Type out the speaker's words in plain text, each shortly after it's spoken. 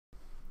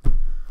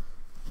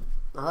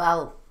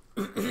Well,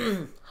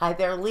 hi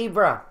there,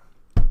 Libra.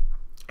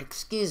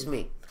 Excuse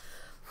me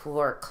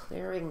for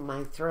clearing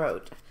my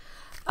throat.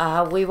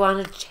 We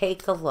want to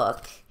take a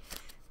look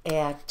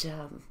at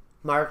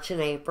March and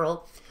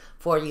April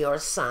for your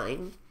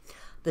sign.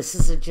 This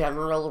is a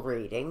general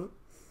reading.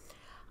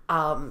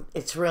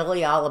 It's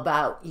really all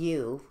about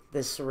you,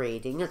 this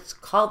reading. It's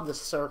called The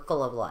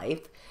Circle of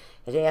Life.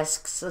 It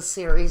asks a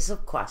series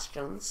of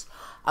questions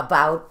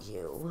about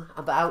you,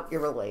 about your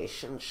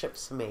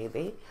relationships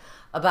maybe,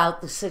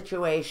 about the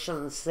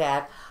situations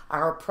that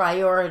are a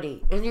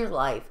priority in your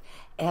life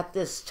at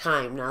this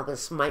time. Now,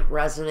 this might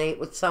resonate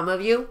with some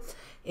of you.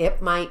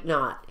 It might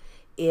not.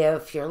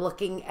 If you're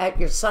looking at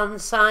your sun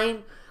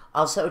sign,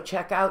 also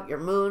check out your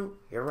moon,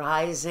 your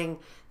rising,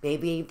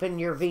 maybe even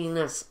your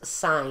Venus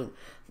sign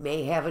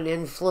may have an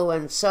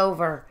influence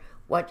over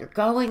what you're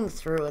going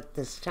through at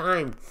this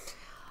time.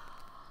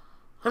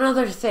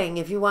 Another thing,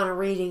 if you want a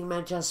reading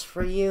meant just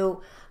for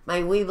you, my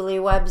Weebly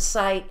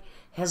website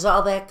has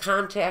all that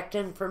contact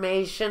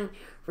information.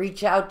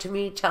 Reach out to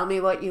me, tell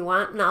me what you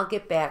want, and I'll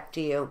get back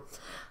to you.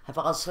 I've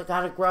also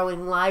got a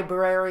growing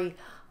library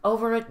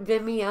over at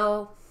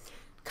Vimeo.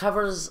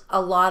 Covers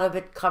a lot of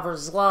it,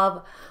 covers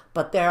love,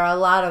 but there are a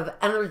lot of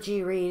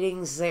energy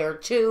readings there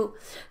too.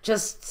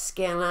 Just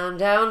scan on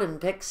down and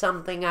pick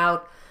something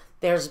out.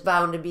 There's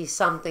bound to be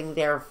something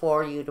there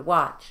for you to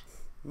watch.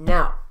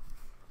 Now,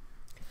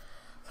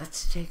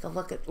 let's take a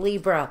look at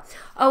Libra.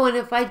 Oh, and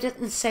if I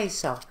didn't say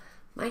so,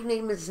 my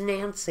name is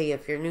Nancy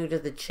if you're new to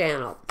the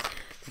channel.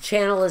 The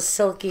channel is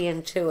Silky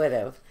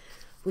Intuitive.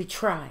 We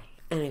try,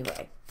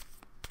 anyway.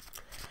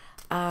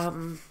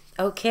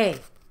 Okay.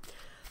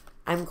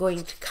 I'm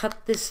going to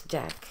cut this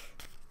deck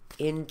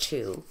in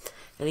two.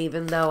 And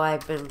even though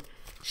I've been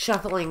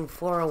shuffling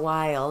for a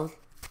while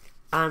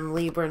on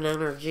Libran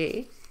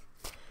energy,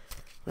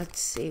 let's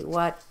see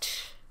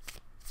what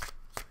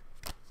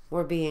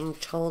we're being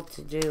told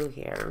to do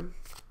here.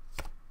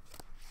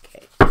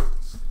 Okay.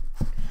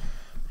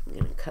 I'm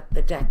going to cut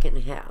the deck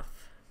in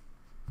half.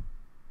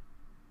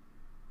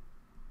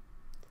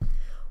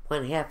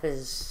 One half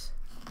is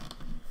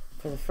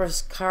for the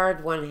first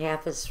card, one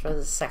half is for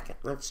the second.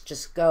 Let's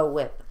just go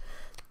with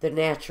the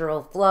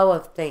natural flow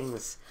of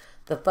things.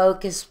 The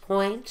focus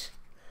point,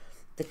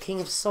 the King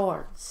of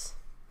Swords.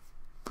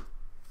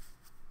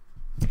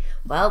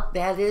 Well,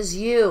 that is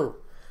you,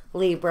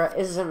 Libra,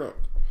 isn't it?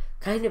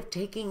 Kind of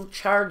taking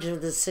charge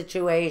of the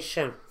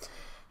situation.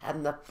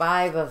 And the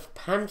Five of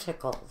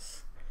Pentacles.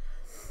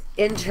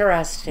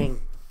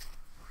 Interesting.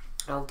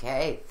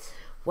 Okay.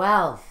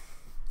 Well,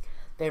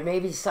 there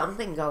may be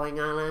something going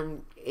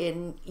on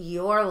in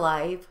your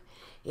life,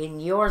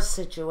 in your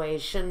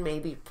situation,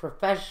 maybe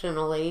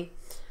professionally,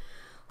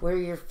 where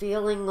you're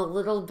feeling a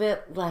little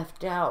bit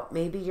left out.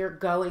 Maybe you're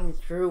going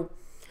through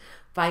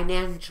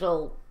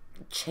financial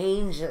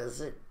changes.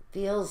 It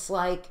feels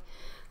like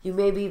you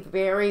may be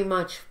very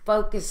much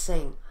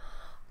focusing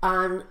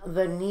on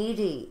the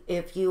needy.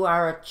 If you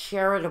are a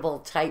charitable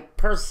type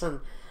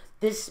person,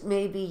 this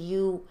may be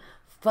you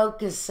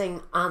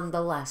focusing on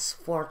the less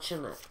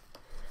fortunate.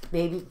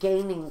 Maybe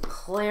gaining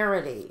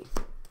clarity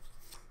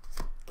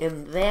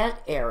in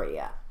that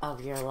area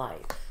of your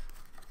life.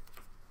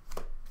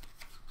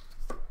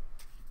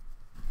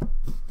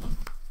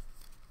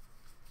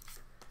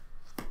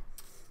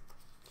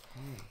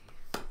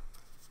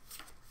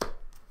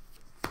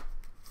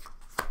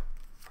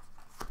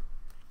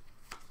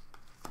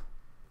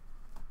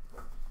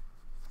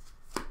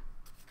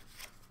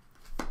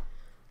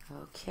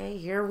 Okay,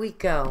 here we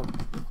go.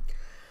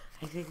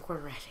 I think we're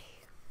ready.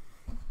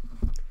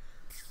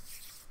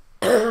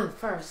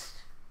 First,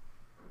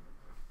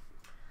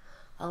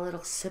 a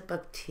little sip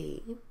of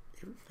tea.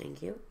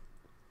 Thank you.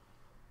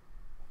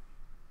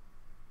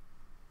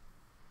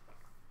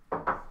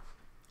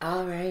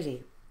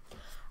 Alrighty.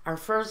 Our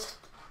first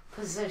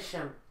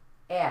position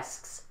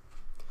asks,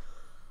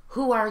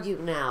 who are you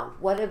now?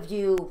 What have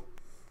you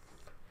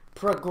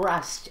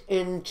progressed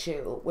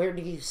into? Where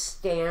do you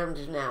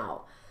stand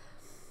now?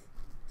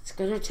 It's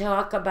going to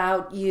talk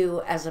about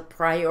you as a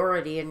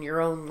priority in your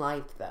own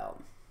life, though.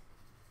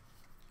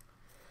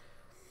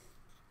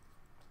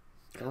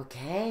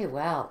 Okay,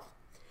 well,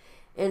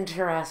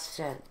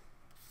 interesting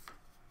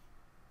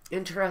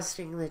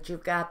that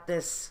you've got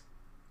this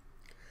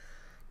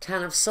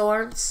Ten of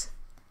Swords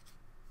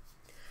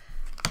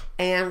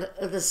and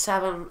the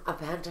Seven of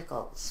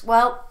Pentacles.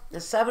 Well,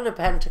 the Seven of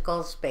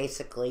Pentacles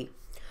basically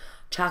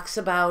talks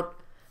about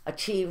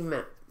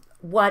achievement,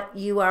 what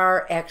you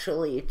are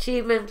actually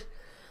achieving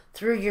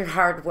through your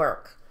hard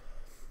work.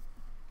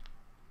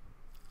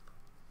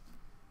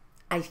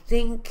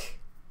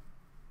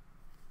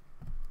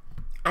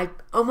 I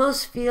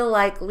almost feel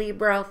like,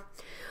 Libra,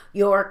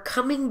 you're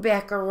coming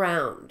back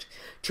around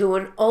to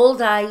an old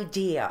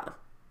idea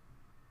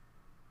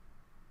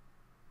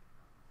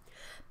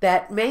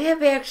that may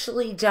have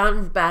actually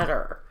done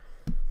better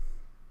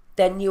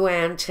than you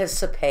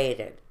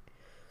anticipated.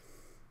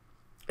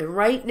 And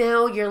right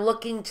now you're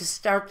looking to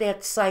start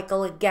that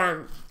cycle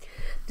again.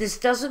 This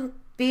doesn't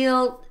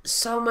feel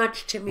so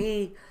much to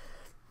me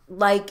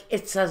like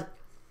it's a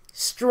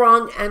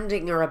strong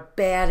ending or a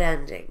bad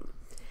ending.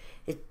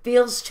 It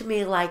feels to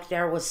me like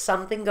there was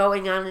something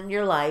going on in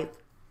your life,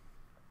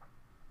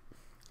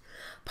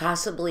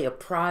 possibly a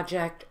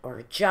project or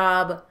a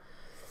job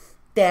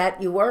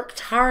that you worked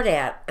hard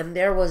at, and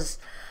there was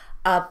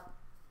a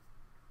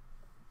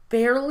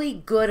fairly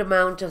good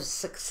amount of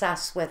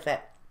success with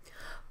it,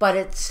 but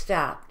it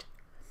stopped.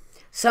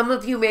 Some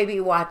of you may be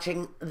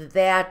watching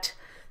that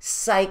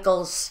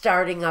cycle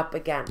starting up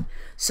again.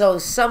 So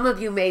some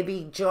of you may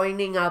be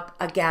joining up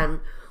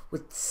again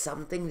with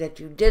something that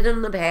you did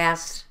in the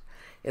past.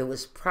 It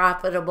was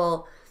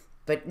profitable,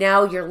 but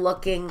now you're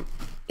looking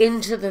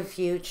into the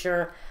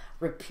future,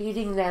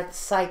 repeating that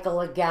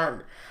cycle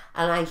again.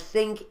 And I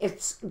think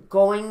it's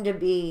going to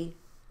be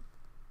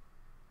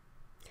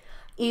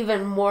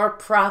even more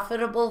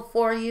profitable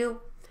for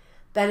you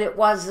than it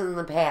was in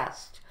the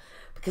past.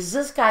 Because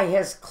this guy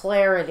has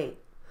clarity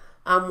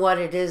on what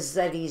it is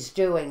that he's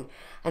doing.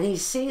 And he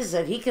sees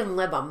that he can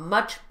live a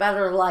much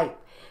better life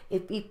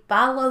if he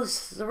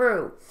follows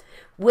through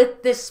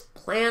with this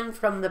plan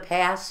from the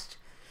past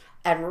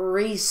and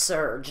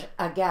resurge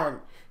again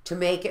to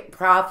make it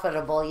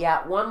profitable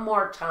yet one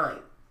more time.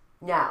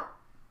 Now,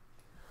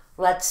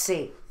 let's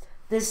see.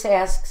 This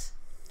asks,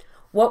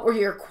 what were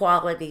your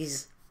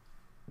qualities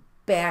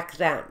back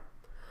then?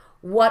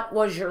 What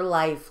was your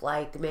life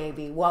like,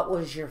 maybe? What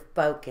was your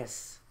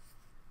focus?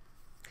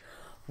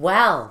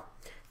 Well,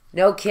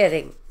 no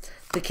kidding.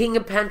 The King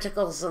of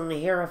Pentacles and the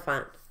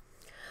Hierophant.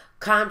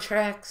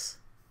 Contracts,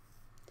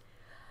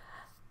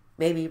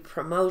 maybe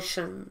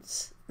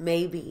promotions,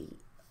 maybe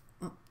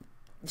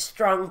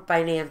strong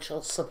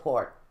financial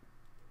support.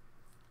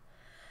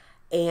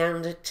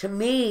 And to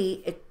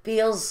me, it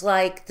feels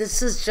like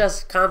this is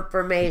just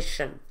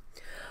confirmation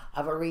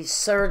of a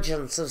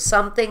resurgence of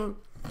something,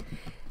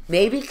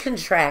 maybe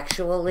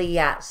contractually,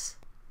 yes.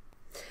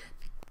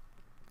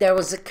 There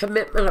was a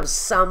commitment of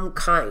some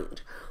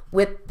kind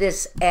with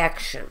this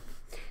action.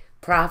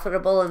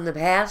 Profitable in the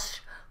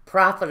past,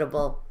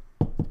 profitable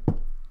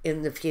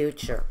in the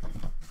future.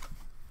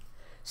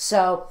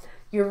 So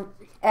you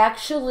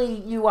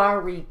are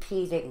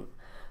repeating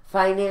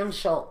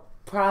financial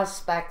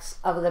prospects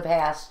of the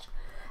past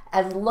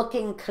and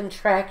looking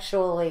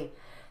contractually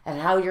at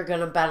how you're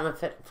going to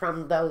benefit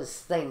from those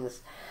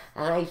things.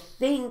 And I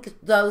think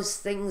those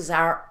things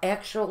are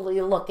actually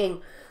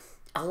looking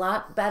a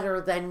lot better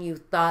than you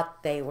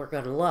thought they were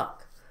going to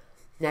look.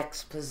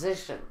 Next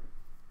position.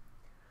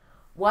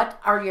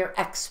 What are your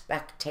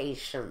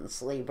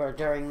expectations, Libra,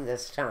 during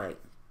this time?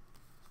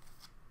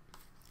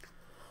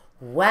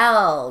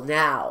 Well,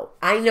 now,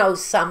 I know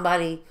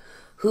somebody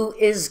who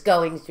is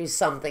going through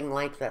something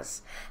like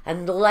this.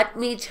 And let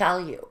me tell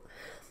you,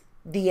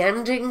 the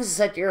endings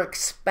that you're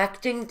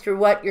expecting through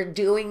what you're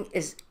doing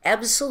is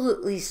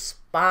absolutely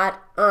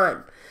spot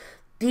on.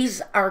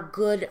 These are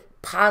good,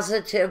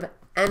 positive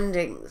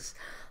endings.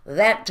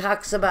 That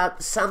talks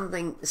about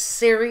something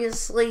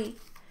seriously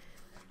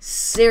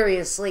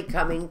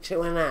coming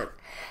to an end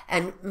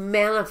and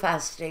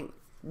manifesting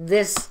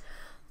this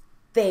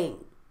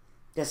thing,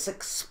 this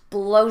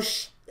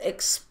explosive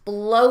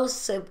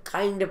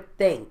kind of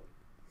thing.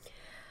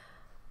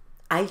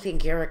 I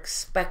think you're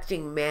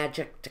expecting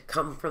magic to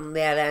come from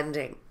that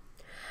ending.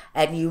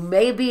 And you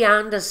may be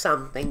onto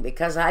something,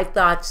 because I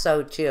thought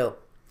so too.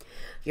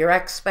 Your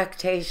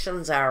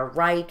expectations are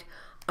right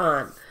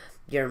on.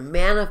 You're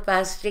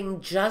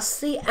manifesting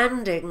just the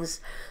endings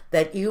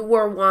that you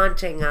were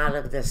wanting out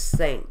of this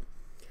thing.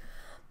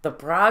 The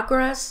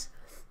progress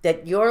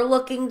that you're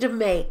looking to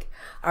make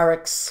are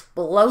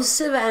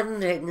explosive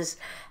endings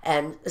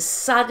and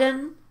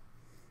sudden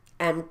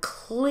and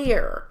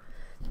clear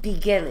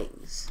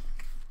beginnings.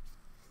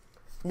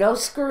 No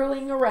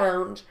screwing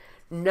around,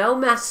 no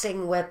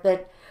messing with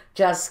it,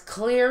 just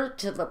clear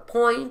to the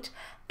point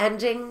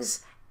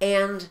endings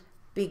and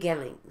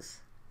beginnings.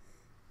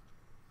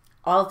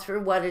 All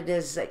through what it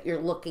is that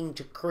you're looking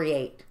to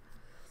create.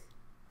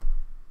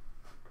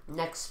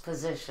 Next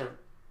position.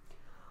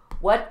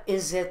 What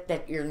is it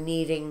that you're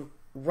needing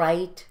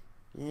right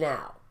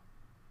now,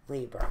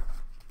 Libra?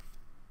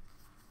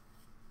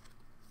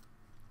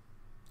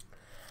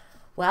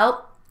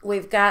 Well,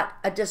 we've got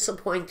a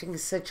disappointing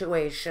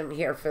situation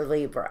here for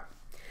Libra.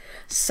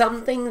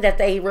 Something that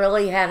they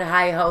really had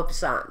high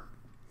hopes on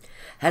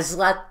has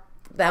left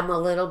them a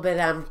little bit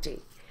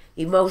empty,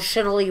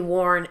 emotionally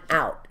worn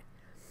out.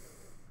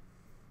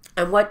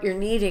 And what you're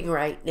needing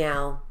right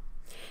now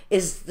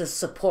is the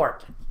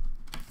support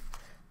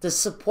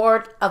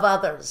of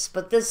others.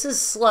 But this is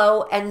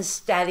slow and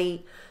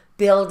steady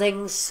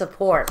building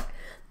support.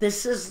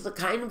 This is the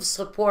kind of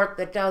support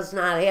that does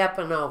not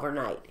happen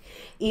overnight,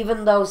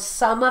 even though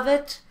some of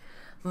it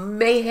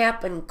may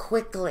happen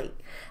quickly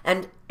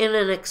and in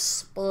an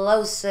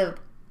explosive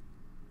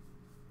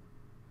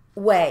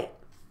way.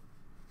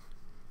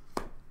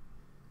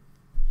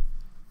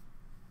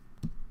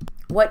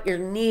 What you're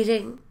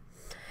needing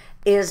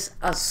is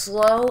a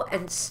slow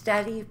and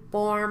steady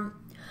form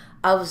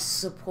of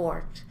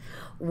support.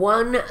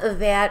 One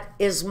that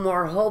is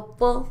more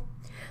hopeful,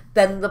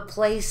 than the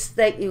place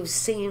that you've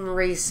seen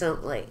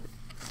recently.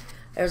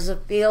 There's a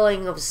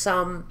feeling of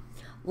some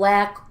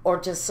lack or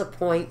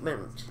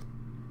disappointment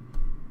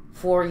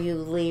for you,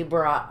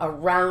 Libra,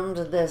 around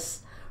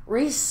this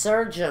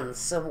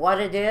resurgence of what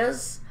it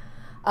is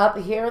up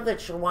here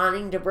that you're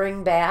wanting to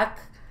bring back.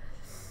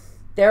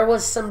 There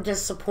was some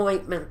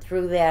disappointment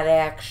through that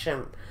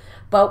action,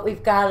 but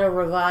we've got a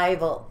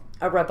revival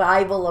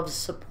of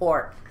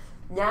support.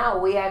 Now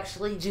we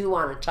actually do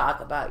want to talk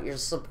about your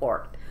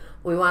support.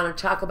 We want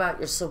to talk about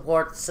your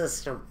support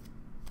system.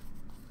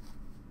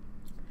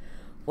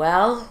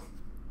 Well,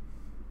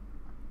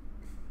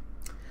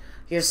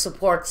 your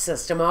support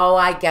system. Oh,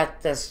 I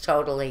get this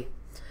totally.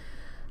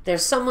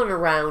 There's someone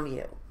around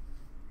you,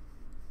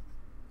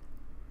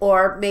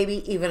 or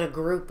maybe even a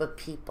group of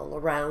people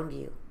around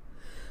you,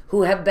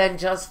 who have been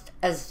just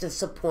as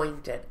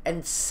disappointed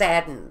and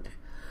saddened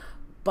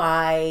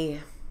by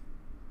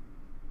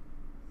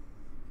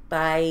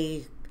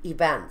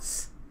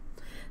events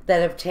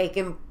that have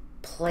taken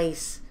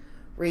place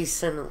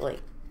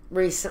recently.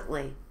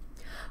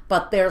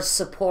 But they're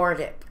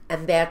supportive,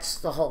 and that's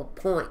the whole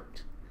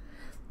point.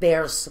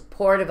 They're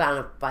supportive on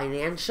a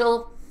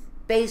financial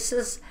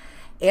basis,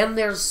 and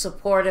they're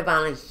supportive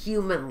on a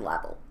human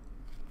level.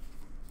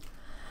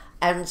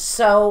 And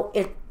so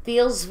it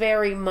feels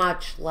very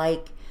much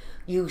like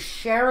you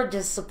share a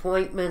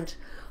disappointment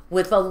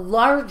with a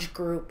large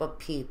group of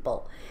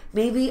people,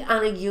 maybe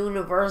on a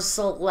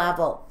universal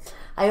level.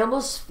 I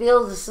almost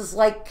feel this is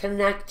like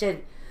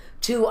connected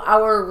to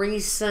our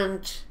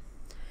recent,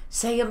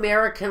 say,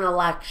 American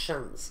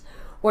elections,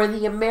 where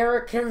the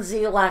Americans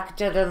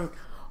elected an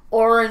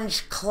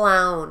orange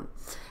clown,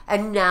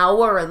 and now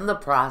we're in the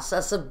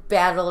process of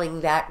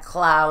battling that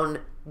clown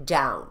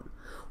down.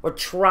 We're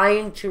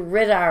trying to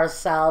rid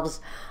ourselves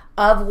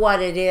of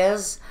what it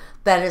is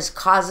that is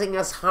causing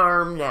us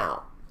harm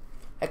now.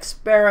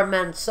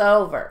 Experiments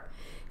over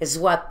is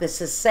what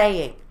this is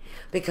saying,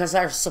 because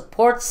our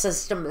support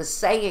system is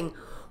saying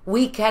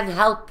we can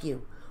help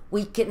you.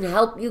 We can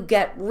help you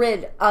get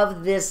rid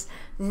of this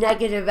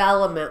negative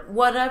element,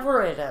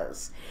 whatever it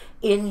is,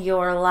 in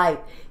your life.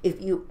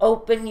 If you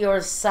open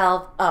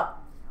yourself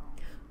up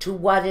to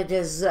what it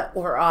is that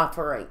we're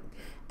offering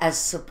as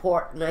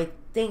support. And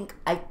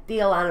I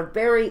feel on a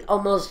very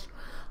almost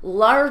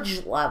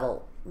large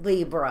level,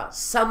 Libra,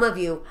 some of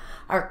you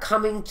are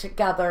coming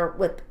together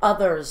with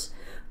others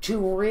to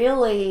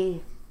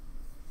really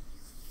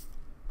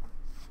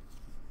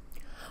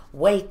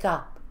wake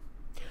up.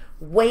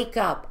 Wake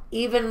up,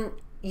 even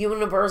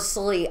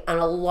universally on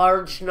a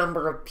large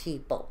number of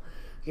people.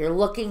 You're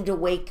looking to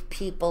wake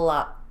people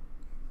up.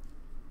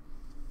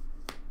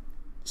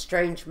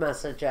 Strange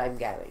message I'm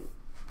getting.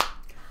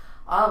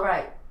 All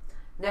right,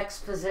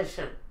 next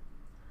position.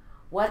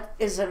 What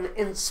is an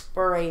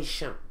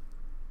inspiration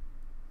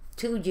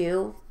to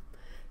you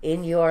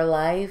in your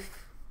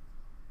life?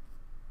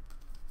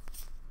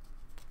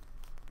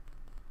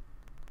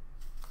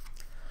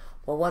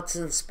 Well, what's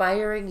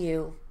inspiring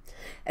you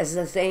as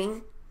the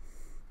thing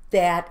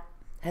that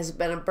has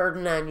been a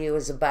burden on you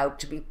is about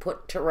to be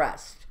put to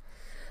rest.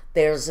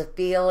 There's a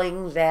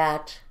feeling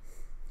that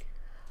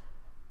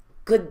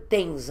good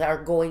things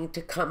are going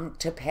to come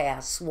to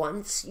pass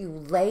once you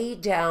lay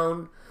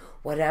down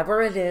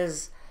whatever it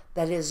is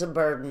that is a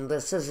burden.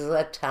 This is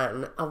the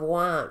 10 of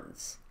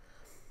Wands.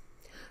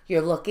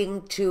 You're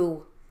looking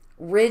to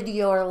rid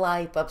your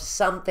life of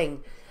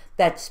something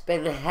that's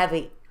been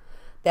heavy,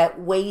 that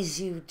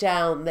weighs you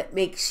down, that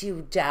makes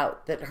you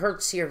doubt, that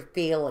hurts your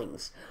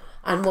feelings.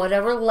 On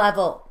whatever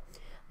level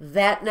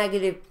that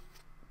negative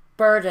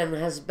burden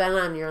has been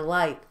on your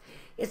life,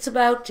 it's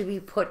about to be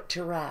put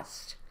to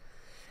rest.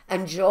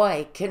 And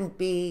joy can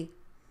be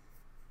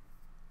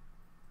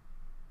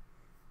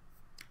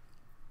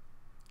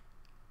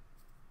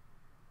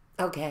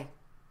okay.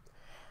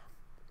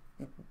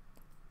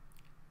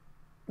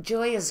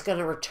 Joy is going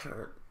to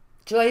return.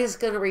 Joy is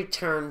going to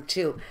return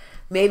to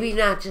maybe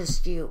not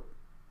just you,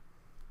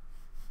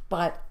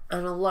 but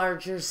on a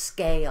larger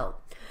scale.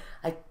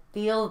 I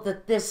feel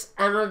that this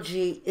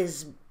energy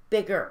is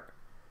bigger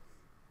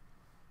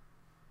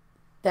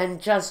than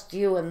just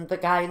you and the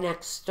guy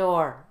next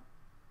door.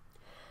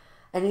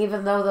 And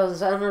even though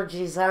those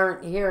energies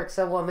aren't here,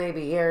 except, well,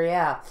 maybe here,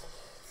 yeah.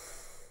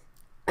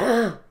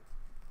 I've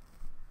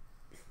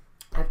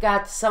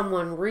got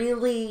someone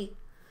really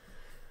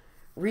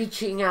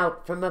reaching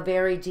out from a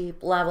very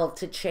deep level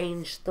to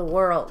change the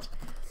world.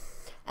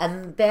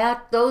 And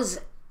those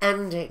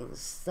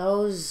endings,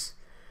 those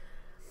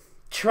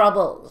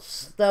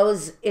troubles,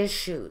 those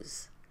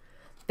issues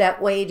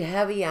that weighed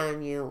heavy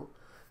on you,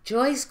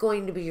 joy's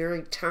going to be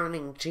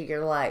returning to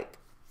your life.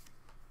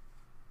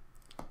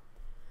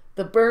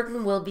 The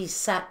burden will be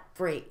set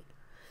free,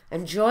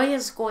 and joy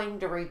is going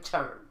to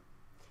return.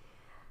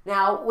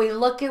 Now, we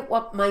look at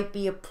what might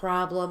be a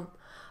problem,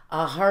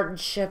 a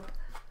hardship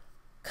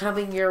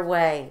coming your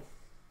way.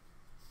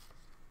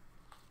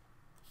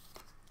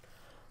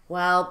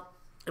 Well,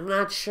 I'm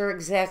not sure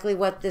exactly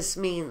what this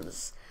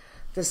means.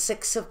 The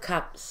 6 of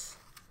Cups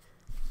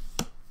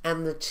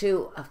and the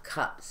 2 of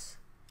Cups.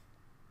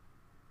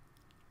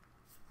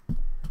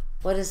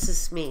 What does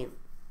this mean?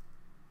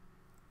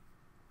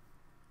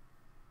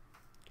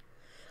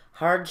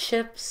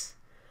 Hardships,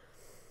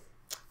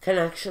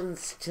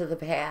 connections to the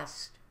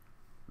past.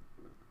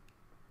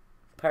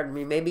 Pardon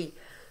me, maybe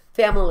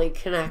family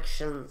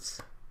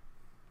connections,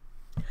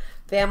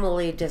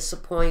 family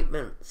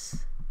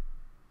disappointments,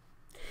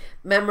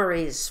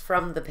 memories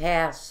from the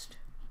past,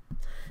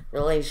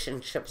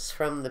 relationships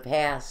from the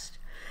past.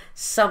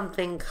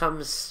 Something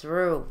comes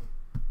through.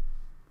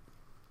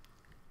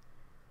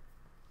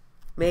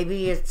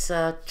 Maybe it's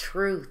a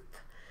truth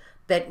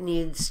that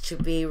needs to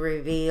be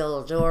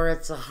revealed, or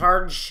it's a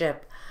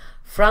hardship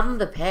from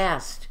the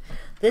past.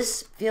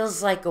 This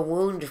feels like a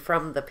wound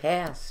from the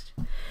past.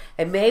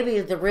 And maybe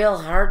the real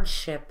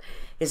hardship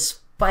is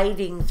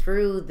fighting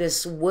through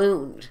this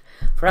wound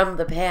from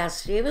the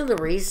past, even the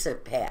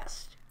recent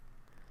past.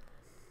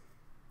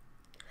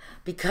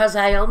 Because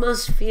I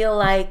almost feel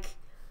like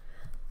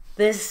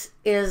this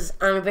is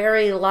on a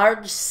very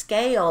large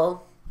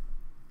scale,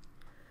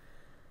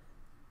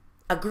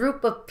 a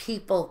group of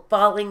people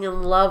falling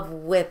in love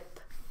with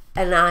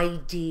an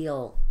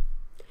ideal.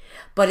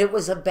 But it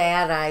was a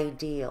bad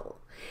ideal.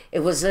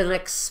 It was an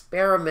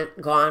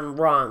experiment gone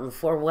wrong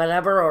for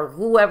whatever or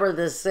whoever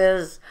this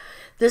is.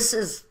 This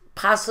is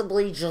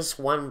possibly just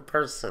one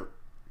person.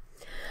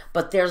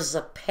 But there's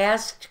a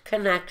past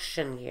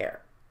connection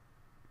here.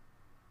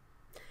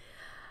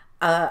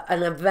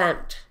 An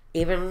event,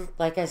 even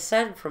like I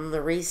said, from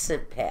the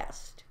recent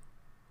past,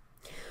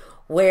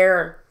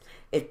 where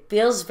it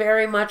feels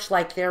very much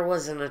like there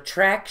was an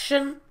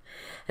attraction.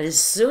 And as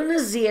soon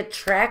as the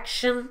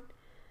attraction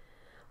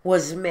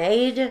was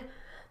made,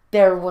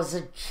 there was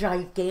a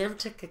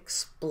gigantic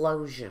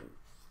explosion.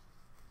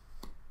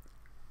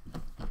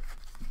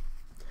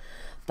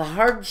 The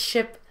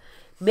hardship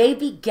may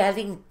be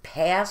getting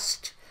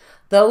past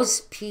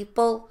those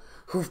people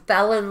who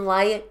fell in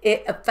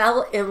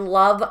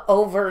love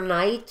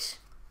overnight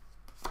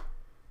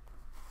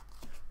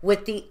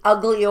with the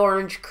ugly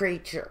orange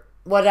creature,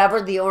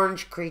 whatever the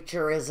orange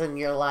creature is in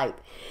your life.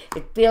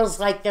 It feels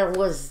like there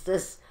was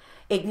this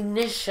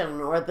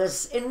ignition or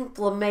this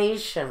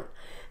inflammation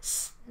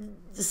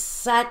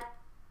set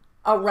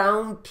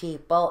around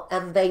people,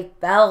 and they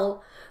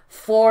fell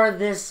for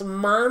this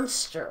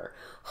monster,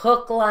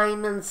 hook,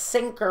 line, and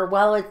sinker.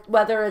 Well,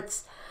 whether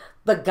it's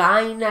the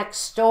guy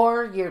next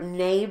door, your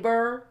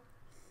neighbor,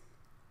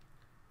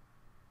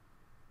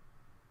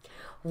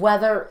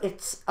 whether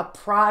it's a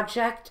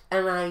project,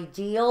 an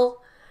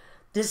ideal.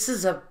 This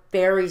is a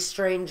very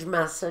strange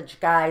message,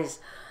 guys.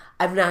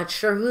 I'm not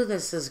sure who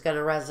this is going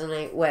to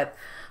resonate with,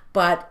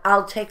 but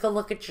I'll take a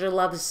look at your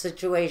love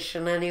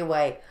situation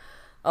anyway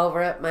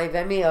over at my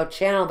Vimeo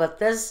channel. But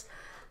this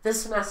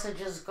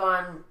message has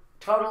gone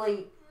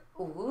totally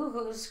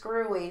woohoo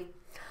screwy.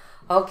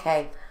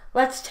 Okay,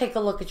 let's take a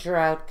look at your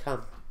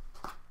outcome.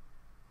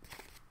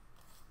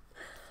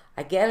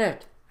 I get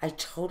it. I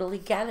totally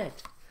get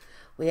it.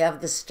 We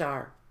have the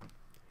Star,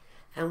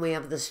 and we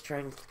have the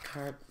Strength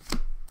card.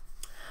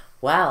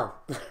 Well,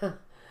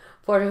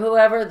 for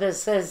whoever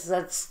this is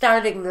that's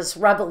starting this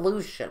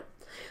revolution,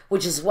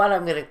 which is what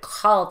I'm going to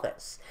call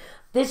this.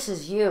 This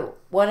is you.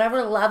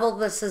 Whatever level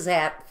this is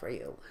at for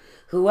you,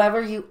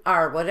 whoever you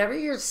are, whatever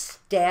your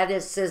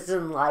status is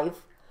in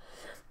life,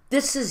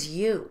 this is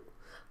you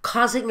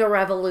causing a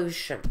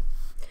revolution.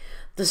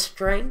 The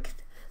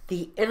strength,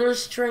 the inner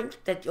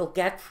strength that you'll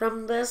get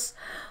from this,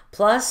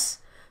 plus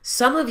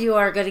some of you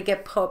are going to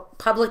get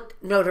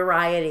public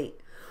notoriety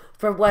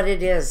for what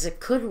it is.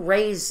 It could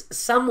raise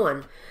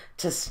someone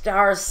to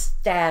star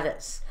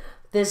status,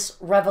 this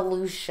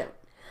revolution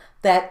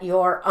that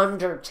you're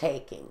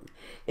undertaking.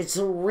 It's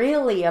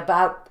really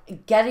about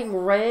getting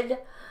rid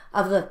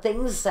of the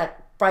things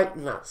that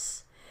frighten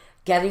us,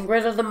 getting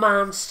rid of the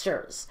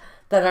monsters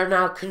that are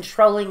now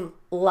controlling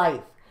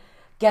life,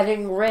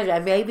 getting rid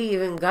of maybe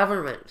even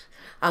government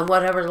on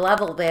whatever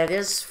level that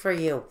is for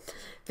you.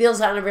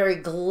 Feels on a very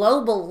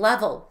global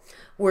level,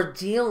 we're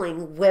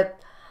dealing with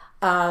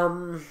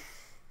a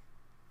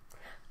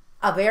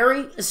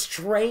very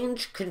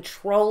strange,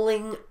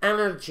 controlling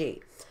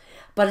energy.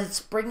 But it's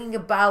bringing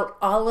about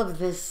all of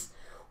this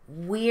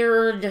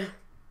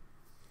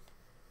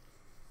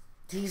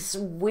these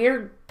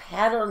weird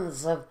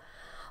patterns of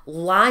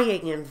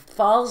lying and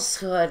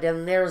falsehood.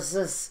 And there's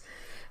this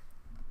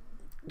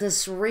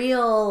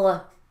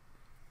real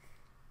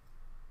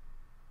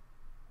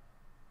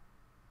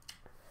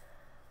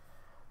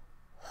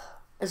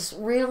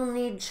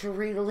need to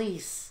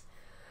release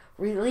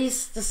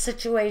the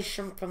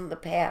situation from the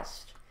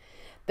past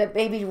that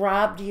maybe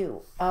robbed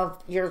you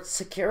of your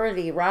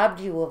security, robbed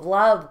you of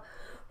love,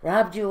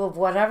 robbed you of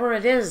whatever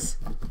it is.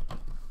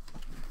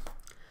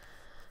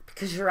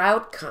 Because your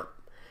outcome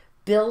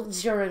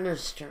builds your inner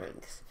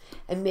strength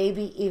and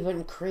maybe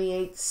even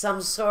creates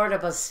some sort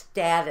of a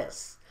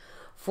status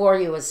for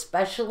you,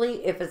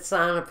 especially if it's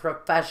on a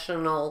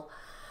professional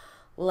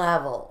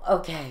level.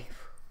 Okay,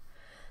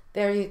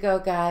 there you go,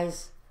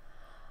 guys.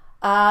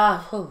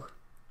 I'm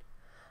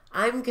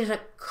going to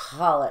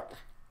call it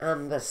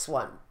on this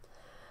one.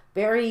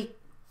 Very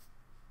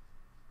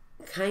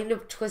kind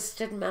of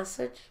twisted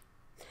message.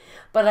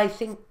 But I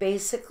think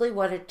basically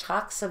what it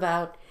talks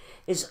about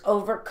is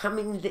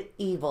overcoming the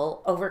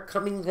evil,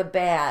 overcoming the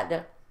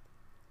bad,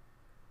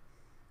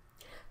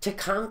 to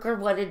conquer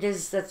what it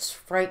is that's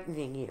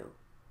frightening you,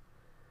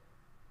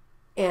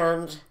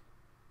 and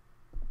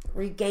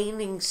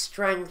regaining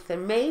strength,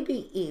 and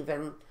maybe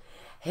even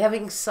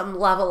having some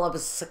level of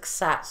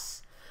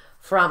success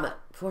from it,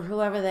 for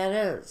whoever that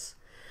is.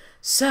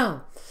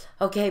 So,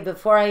 okay,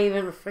 before I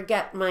even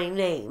forget my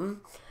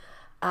name,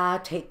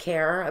 take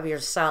care of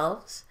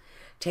yourselves.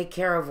 Take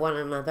care of one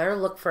another.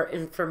 Look for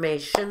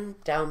information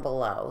down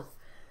below.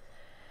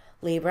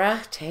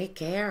 Libra, take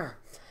care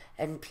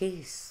and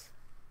peace.